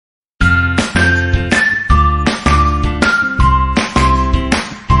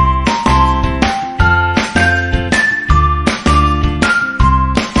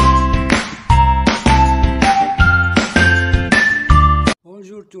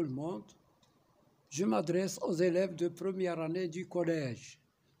tout le monde. Je m'adresse aux élèves de première année du collège.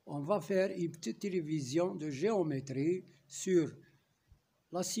 On va faire une petite révision de géométrie sur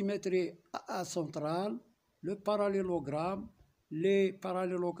la symétrie centrale, le parallélogramme, les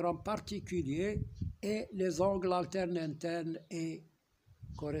parallélogrammes particuliers et les angles alternes internes et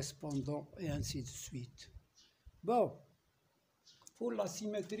correspondants et ainsi de suite. Bon, pour la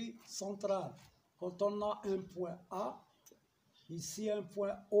symétrie centrale, quand on a un point A, ici un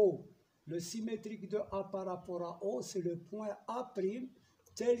point O, le symétrique de A par rapport à O, c'est le point A',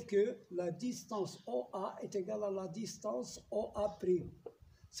 tel que la distance OA est égale à la distance OA'.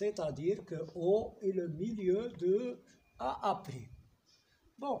 C'est-à-dire que O est le milieu de AA'.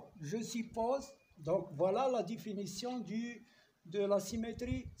 Bon, je suppose, donc voilà la définition de la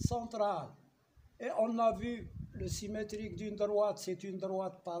symétrie centrale. Et on a vu le symétrique d'une droite, c'est une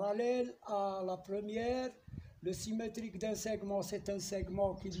droite parallèle à la première. Le symétrique d'un segment, c'est un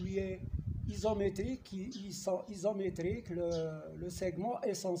segment qui lui est isométrique, ils sont isométriques, le segment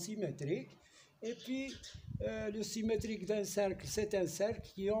est sans symétrique. Et puis, le symétrique d'un cercle, c'est un cercle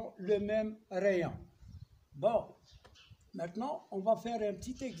qui ont le même rayon. Bon, maintenant, on va faire un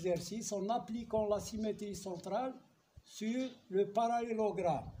petit exercice en appliquant la symétrie centrale sur le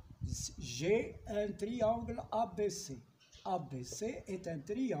parallélogramme. J'ai un triangle ABC. ABC est un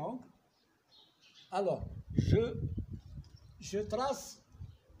triangle. Alors, je trace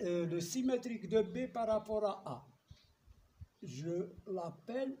le symétrique de B par rapport à A. Je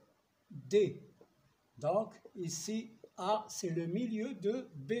l'appelle D. Donc, ici, A, c'est le milieu de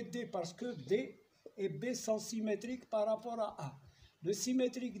BD parce que D et B sont symétriques par rapport à A. Le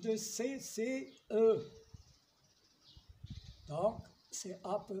symétrique de C, c'est E. Donc, c'est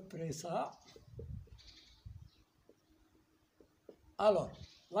à peu près ça. Alors,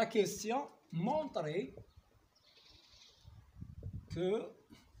 la question, montrer que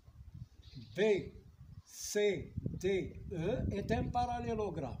BCDE est un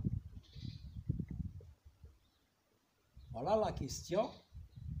parallélogramme. Voilà la question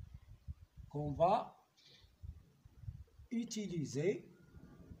qu'on va utiliser.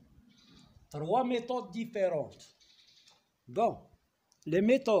 Trois méthodes différentes. Bon, les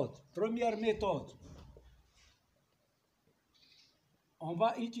méthodes. Première méthode, on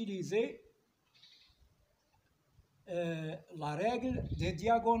va utiliser la règle des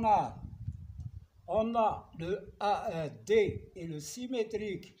diagonales. On a le D et le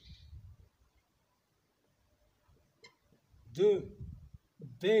symétrique de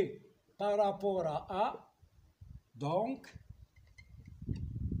B par rapport à A. Donc,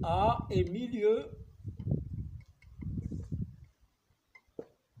 A est milieu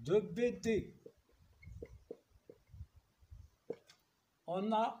de BD.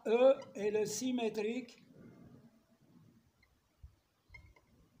 On a E et le symétrique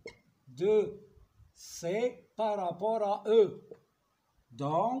de C par rapport à E.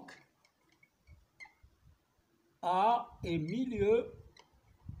 Donc, A est milieu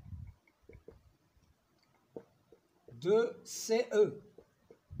de CE.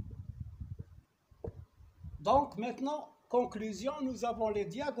 Donc, maintenant, conclusion, nous avons les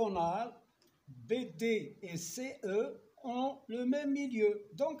diagonales BD et CE ont le même milieu.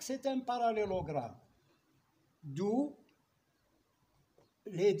 Donc, c'est un parallélogramme. D'où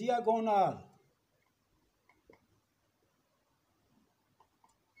les diagonales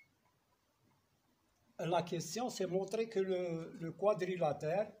la question, c'est montrer que le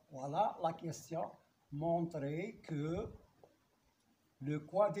quadrilatère, voilà la question, montrer que le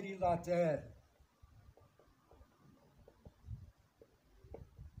quadrilatère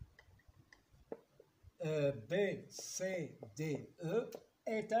BCDE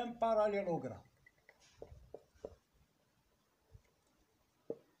est un parallélogramme.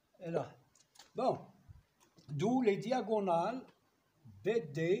 Et là, bon, d'où les diagonales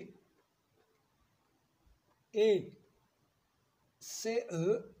BD et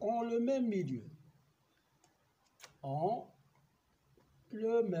CE ont le même milieu. Ont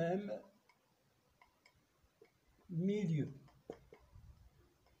le même milieu.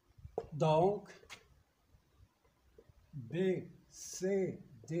 Donc, BCDE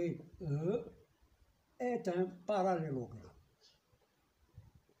est un parallélogramme.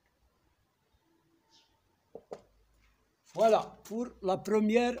 Voilà pour la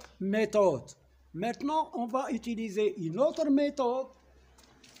première méthode. Maintenant, on va utiliser une autre méthode.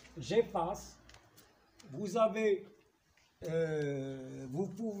 J'efface. Vous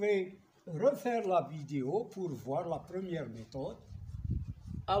pouvez refaire la vidéo pour voir la première méthode.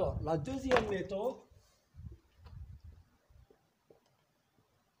 Alors, la deuxième méthode,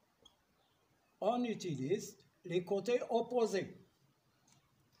 on utilise les côtés opposés.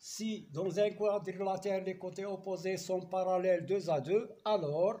 Si dans un quadrilatère les côtés opposés sont parallèles 2 à 2,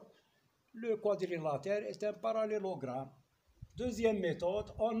 alors le quadrilatère est un parallélogramme. Deuxième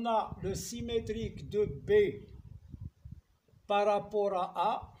méthode, on a le symétrique de B par rapport à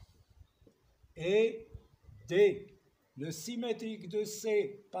A et D. Le symétrique de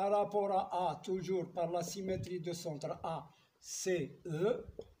C par rapport à A, toujours par la symétrie de centre A, C, E.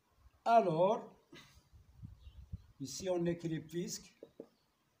 Alors, ici on écrit puisque.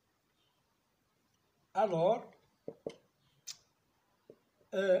 Alors,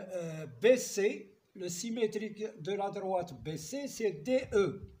 BC, le symétrique de la droite BC, c'est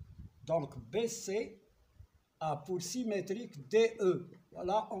DE. Donc BC a pour symétrique DE.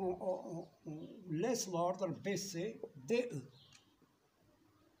 Voilà, on laisse l'ordre BC, DE.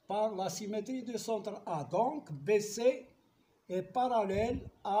 Par la symétrie de centre A. Donc BC est parallèle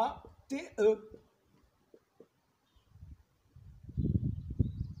à DE.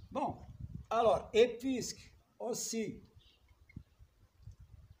 Bon, alors, et puisque aussi,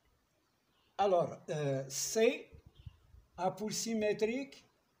 alors, C a pour symétrique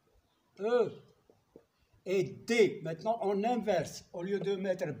E et D. Maintenant, on inverse. Au lieu de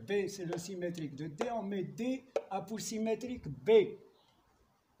mettre B, c'est le symétrique de D, on met D a pour symétrique B.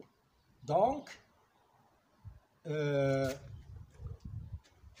 Donc, la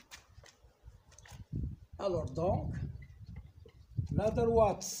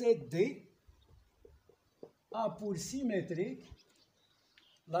droite CD a pour symétrique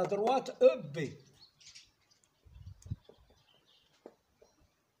la droite EB.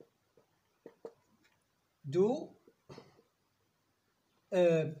 D'où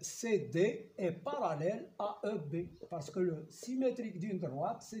CD est parallèle à EB, parce que le symétrique d'une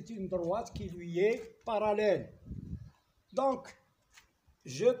droite, c'est une droite qui lui est parallèle. Donc,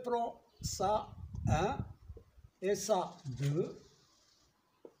 je prends ça 1 et ça 2.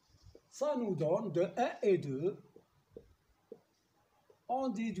 Ça nous donne de 1 et 2. On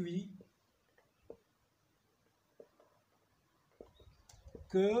déduit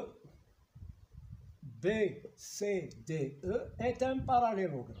que BCDE est un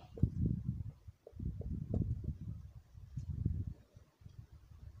parallélogramme.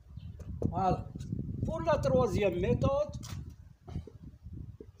 Voilà. Pour la troisième méthode,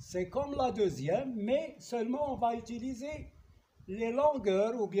 c'est comme la deuxième, mais seulement on va utiliser les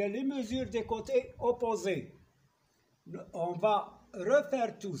longueurs ou bien les mesures des côtés opposés. On va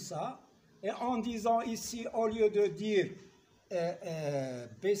refaire tout ça, et en disant ici, au lieu de dire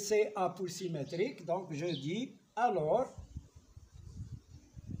BCA pour symétrique, donc je dis alors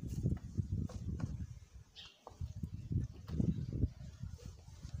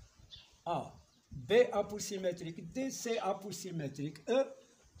A, BA pour symétrique, DCA pour symétrique, E,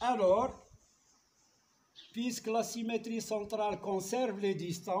 alors, puisque la symétrie centrale conserve les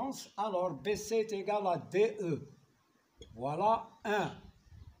distances, alors BC est égal à DE. Voilà 1.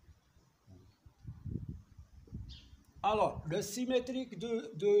 Alors, le symétrique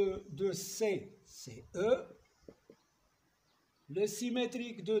de C, c'est E. Le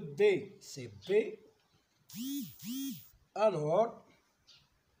symétrique de D, c'est B. Alors,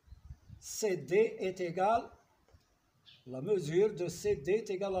 CD est égal, la mesure de CD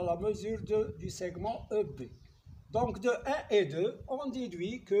est égale à la mesure du segment EB. Donc, de 1 et 2, on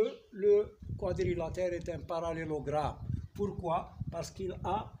déduit que le quadrilatère est un parallélogramme. Pourquoi? Parce qu'il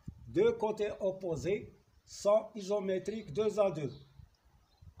a deux côtés opposés, sont isométriques 2 à 2.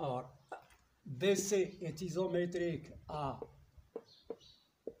 Alors, BC est isométrique à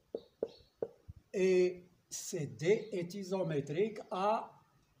et CD est isométrique à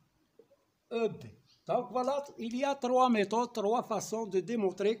EB. Donc voilà, il y a trois méthodes, trois façons de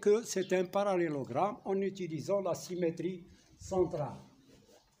démontrer que c'est un parallélogramme en utilisant la symétrie centrale.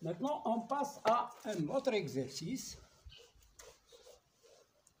 Maintenant, on passe à un autre exercice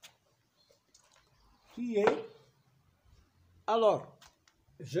qui est, alors,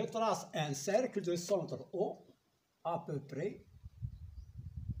 je trace un cercle de centre O, à peu près,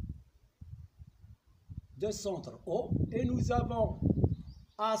 de centre O, et nous avons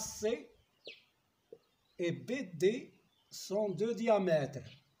AC et BD sont deux diamètres.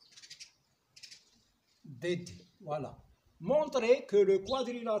 BD, voilà. Montrer que le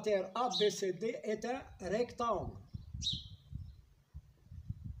quadrilatère ABCD est un rectangle.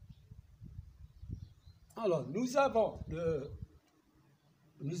 Alors, nous avons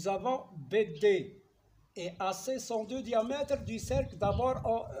BD et AC sont deux diamètres du cercle.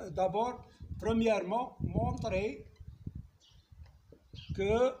 D'abord, premièrement, montrer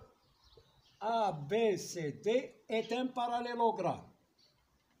que ABCD est un parallélogramme.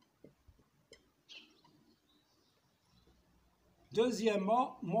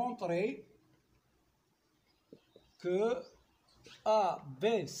 Deuxièmement, montrer que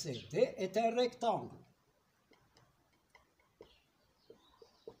ABCD est un rectangle.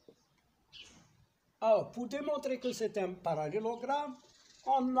 Alors, pour démontrer que c'est un parallélogramme,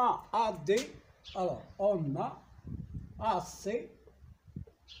 on a AD, alors on a AC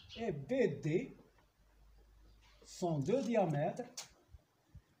et BD sont deux diamètres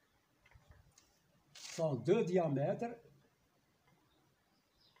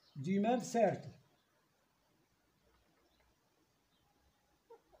du même cercle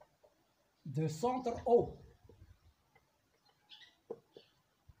de centre O.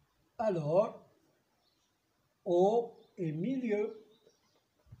 Alors, O est milieu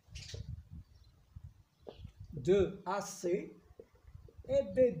de AC et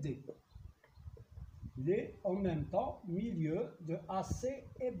BD. Il est en même temps milieu de AC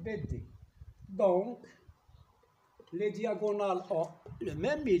et BD. Donc, les diagonales ont le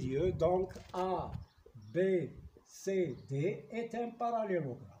même milieu, donc ABCD est un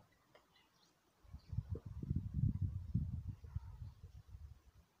parallélogramme.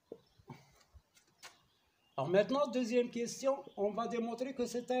 Alors maintenant, deuxième question, on va démontrer que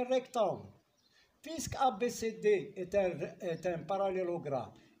c'est un rectangle. Puisque ABCD est un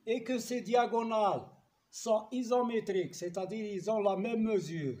parallélogramme et que ces diagonales sont isométriques, c'est-à-dire ils ont la même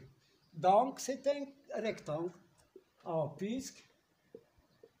mesure, donc c'est un rectangle. Alors, puisque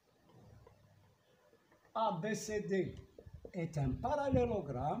ABCD est un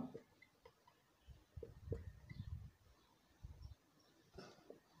parallélogramme,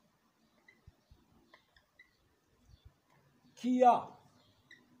 qui a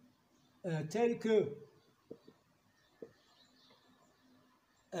tel que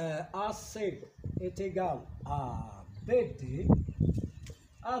AC est égal à BD,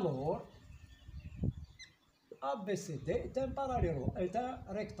 alors ABCD est un parallélogramme,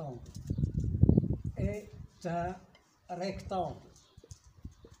 est un rectangle.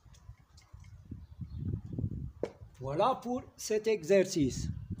 Voilà pour cet exercice.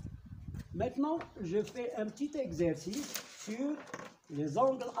 Maintenant, je fais un petit exercice sur les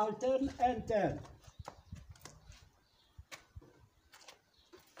angles alternes internes.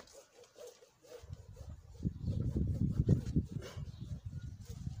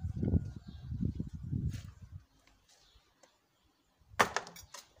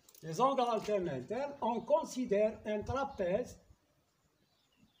 Les angles alternes internes, on considère un trapèze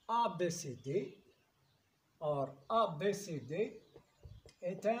ABCD. Or, ABCD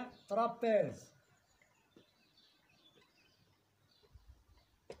est un trapèze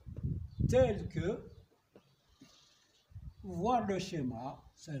tel que, voir le schéma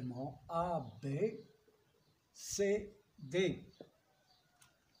seulement, ABCD.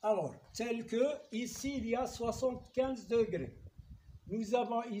 Alors, tel que, ici il y a 75 degrés. Nous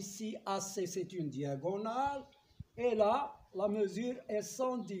avons ici AC, c'est une diagonale, et là, la mesure est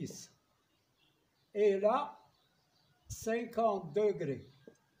 110. Et là, 50 degrés.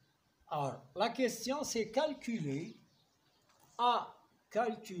 Alors, la question, c'est calculer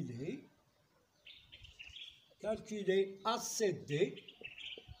ACD,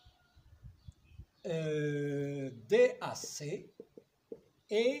 DAC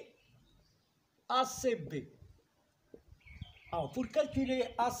et ACB. Alors, pour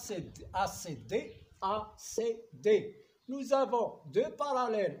calculer ACD, nous avons deux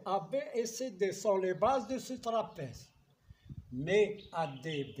parallèles, AB et CD sont les bases de ce trapèze. Mais AD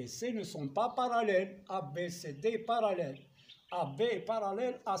et BC ne sont pas parallèles, ABCD est parallèle. AB est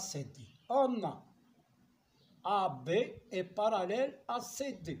parallèle à CD. On a AB est parallèle à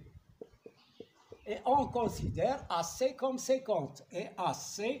CD. Et on considère AC comme 50 et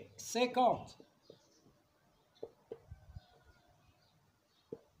AC 50.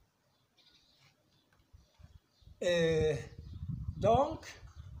 Donc,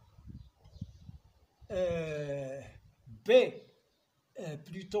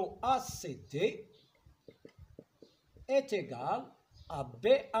 plutôt ACD est égal à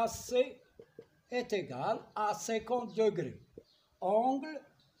BAC est égal à 50 degrés. Angle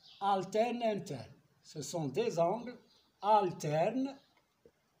alterne interne. Ce sont des angles alternes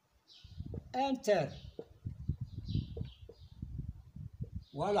internes.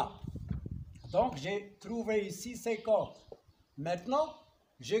 Voilà. Donc, j'ai trouvé ici 50. Maintenant,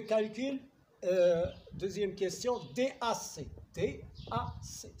 je calcule, deuxième question, DAC. DAC,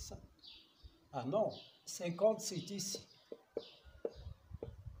 ça. Ah non, 50, c'est ici.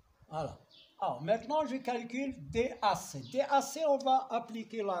 Voilà. Alors, maintenant, je calcule DAC. DAC, on va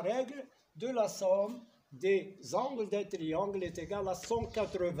appliquer la règle de la somme des angles d'un triangle est égale à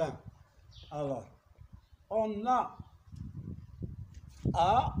 180. Alors, on a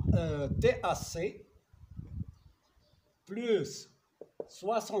à DAC plus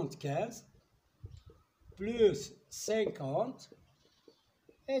 75 plus 50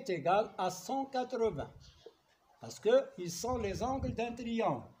 est égal à 180. Parce qu'ils sont les angles d'un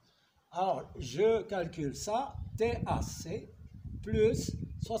triangle. Alors, je calcule ça. DAC plus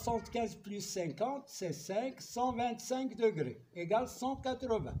 75 plus 50, c'est 5, 125 degrés, égale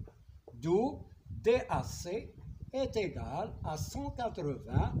 180. D'où DAC est égal à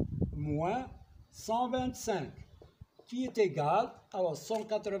 180 moins 125, qui est égal, alors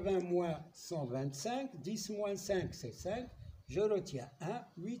 180 moins 125, 10 moins 5, c'est 5, je retiens 1,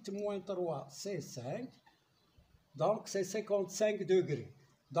 8 moins 3, c'est 5, donc c'est 55 degrés.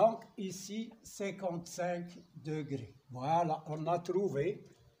 Donc ici, 55 degrés. Voilà, on a trouvé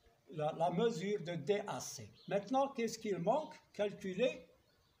la mesure de DAC. Maintenant, qu'est-ce qu'il manque? Calculer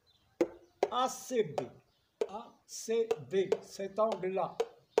ACB. ACB, cet angle-là.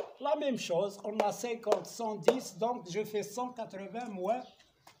 La même chose, on a 50, 110, donc je fais 180 moins.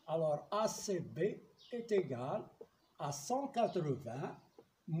 Alors ACB est égal à 180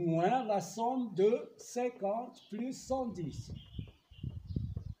 moins la somme de 50 plus 110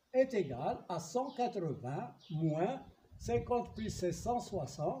 est égal à 180 moins 50 plus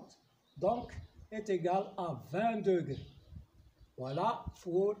 160, donc est égal à 20 degrés. Voilà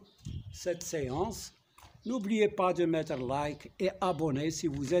pour cette séance. N'oubliez pas de mettre like et abonner si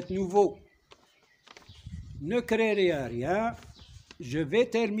vous êtes nouveau. Ne créez rien. Je vais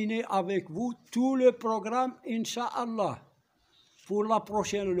terminer avec vous tout le programme, Inch'Allah. Pour la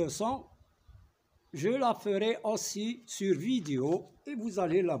prochaine leçon, je la ferai aussi sur vidéo et vous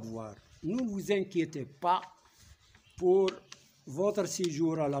allez la voir. Ne vous inquiétez pas pour votre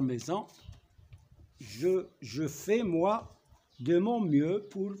séjour à la maison. Je fais moi de mon mieux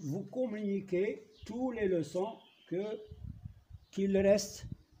pour vous communiquer toutes les leçons qu'il reste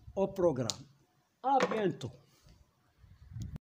au programme. À bientôt.